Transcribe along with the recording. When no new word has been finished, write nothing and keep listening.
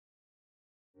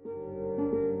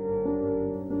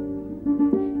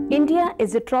India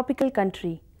is a tropical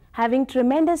country, having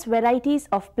tremendous varieties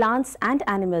of plants and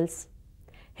animals.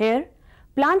 Here,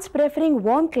 plants preferring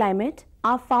warm climate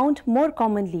are found more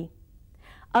commonly.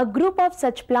 A group of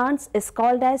such plants is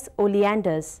called as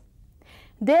oleanders.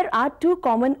 There are two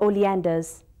common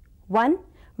oleanders, one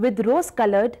with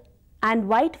rose-colored and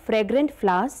white fragrant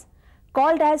flowers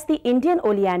called as the Indian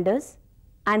oleanders,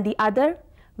 and the other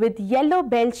with yellow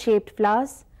bell-shaped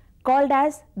flowers called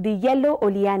as the yellow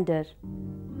oleander.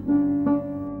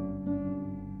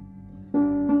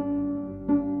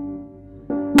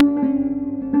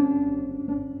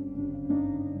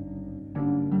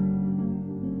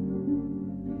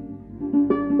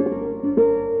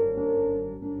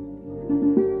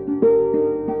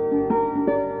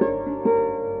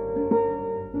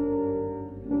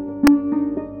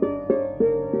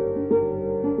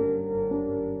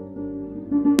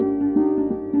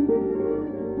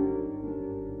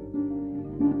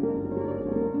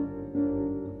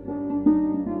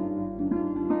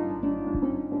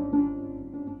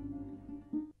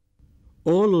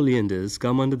 All oleanders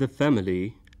come under the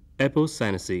family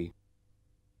Apocynaceae.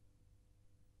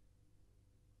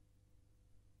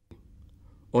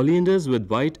 Oleanders with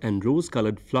white and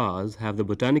rose-colored flowers have the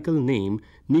botanical name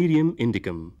Nerium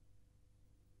indicum.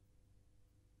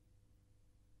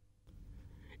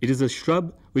 It is a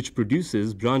shrub which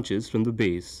produces branches from the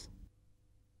base.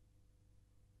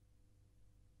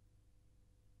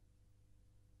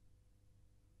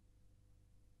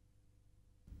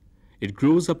 It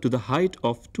grows up to the height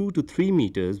of 2 to 3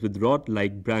 meters with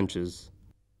rod-like branches.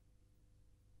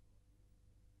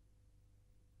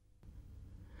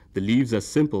 The leaves are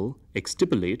simple,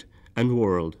 exstipulate, and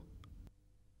whorled.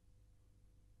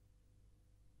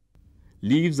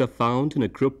 Leaves are found in a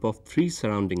group of 3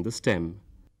 surrounding the stem.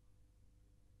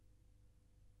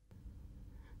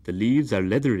 The leaves are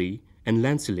leathery and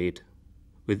lanceolate,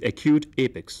 with acute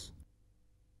apex.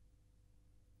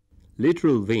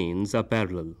 Lateral veins are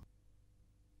parallel.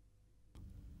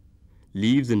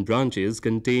 Leaves and branches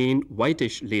contain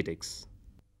whitish latex.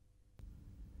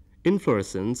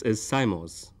 Inflorescence is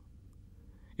cymose.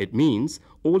 It means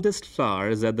oldest flower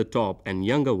is at the top and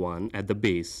younger one at the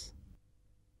base.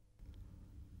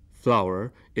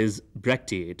 Flower is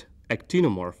bracteate,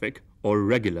 actinomorphic or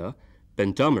regular,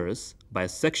 pentamerous,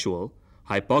 bisexual,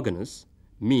 hypogynous,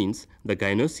 means the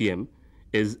gynoecium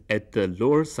is at the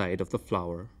lower side of the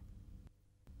flower.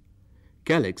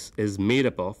 Calyx is made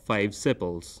up of 5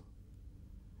 sepals.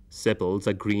 Sepals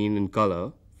are green in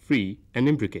color, free and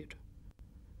imbricate.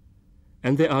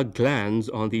 And there are glands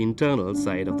on the internal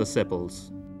side of the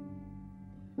sepals.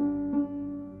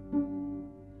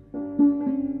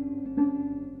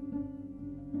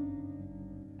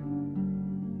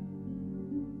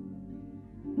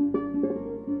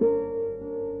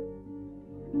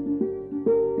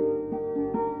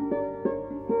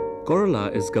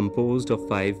 Corolla is composed of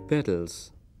 5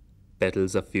 petals.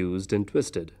 Petals are fused and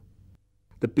twisted.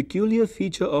 The peculiar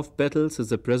feature of petals is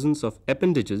the presence of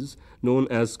appendages known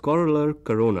as corollar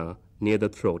corona near the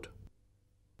throat.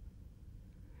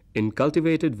 In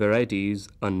cultivated varieties,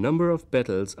 a number of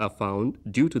petals are found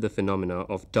due to the phenomena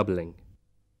of doubling.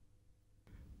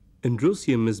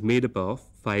 Androecium is made up of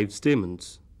 5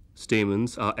 stamens.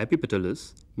 Stamens are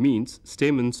epipetalous, means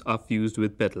stamens are fused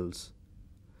with petals.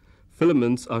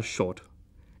 Filaments are short.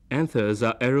 Anthers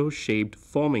are arrow-shaped,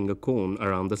 forming a cone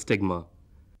around the stigma.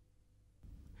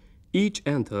 Each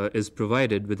anther is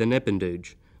provided with an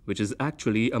appendage, which is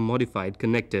actually a modified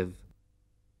connective.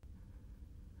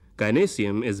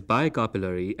 Gynoecium is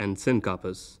bicarpellary and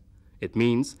syncarpous. It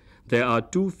means there are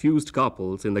 2 fused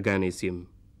carpels in the gynoecium.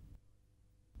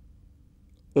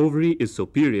 Ovary is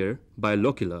superior,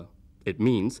 bilocular. It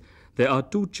means there are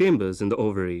 2 chambers in the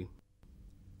ovary.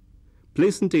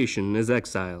 Placentation is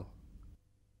axile.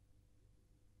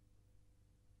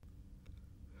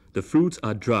 The fruits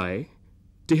are dry,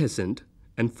 dehiscent,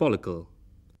 and follicle.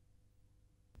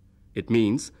 It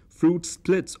means fruit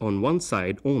splits on one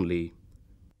side only.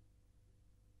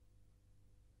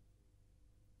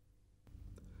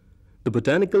 The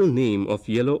botanical name of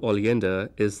yellow oleander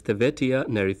is Thevetia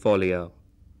nerifolia.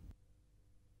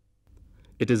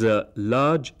 It is a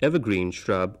large evergreen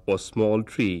shrub or small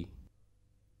tree.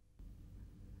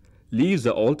 Leaves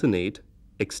are alternate,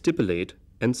 exstipulate,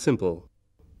 and simple.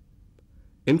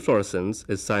 Inflorescence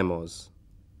is cymose.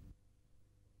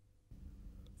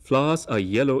 Flowers are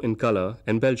yellow in color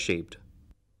and bell-shaped.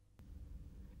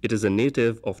 It is a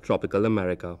native of tropical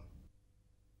America.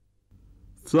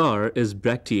 Flower is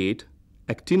bracteate,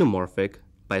 actinomorphic,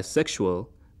 bisexual,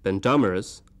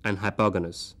 pentamerous, and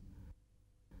hypogynous.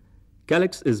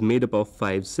 Calyx is made up of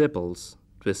 5 sepals.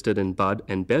 twisted in bud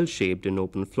and bell-shaped in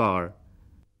open flower.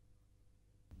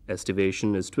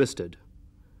 Estivation is twisted.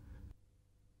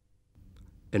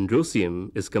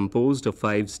 Androecium is composed of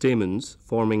 5 stamens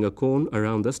forming a cone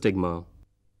around the stigma.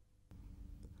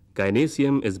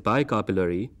 Gynoecium is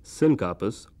bicarpellary,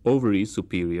 syncarpous, ovary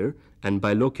superior, and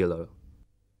bilocular.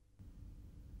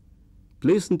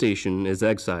 Placentation is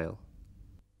axile.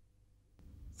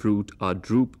 Fruit are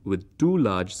drupe with 2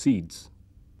 large seeds.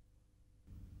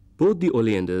 Both the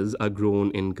oleanders are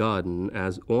grown in garden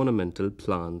as ornamental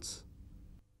plants.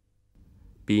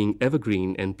 Being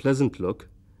evergreen and pleasant look,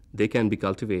 they can be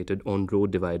cultivated on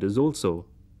road dividers also.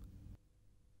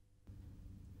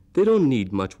 They don't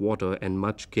need much water and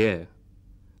much care,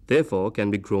 therefore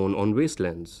can be grown on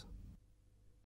wastelands.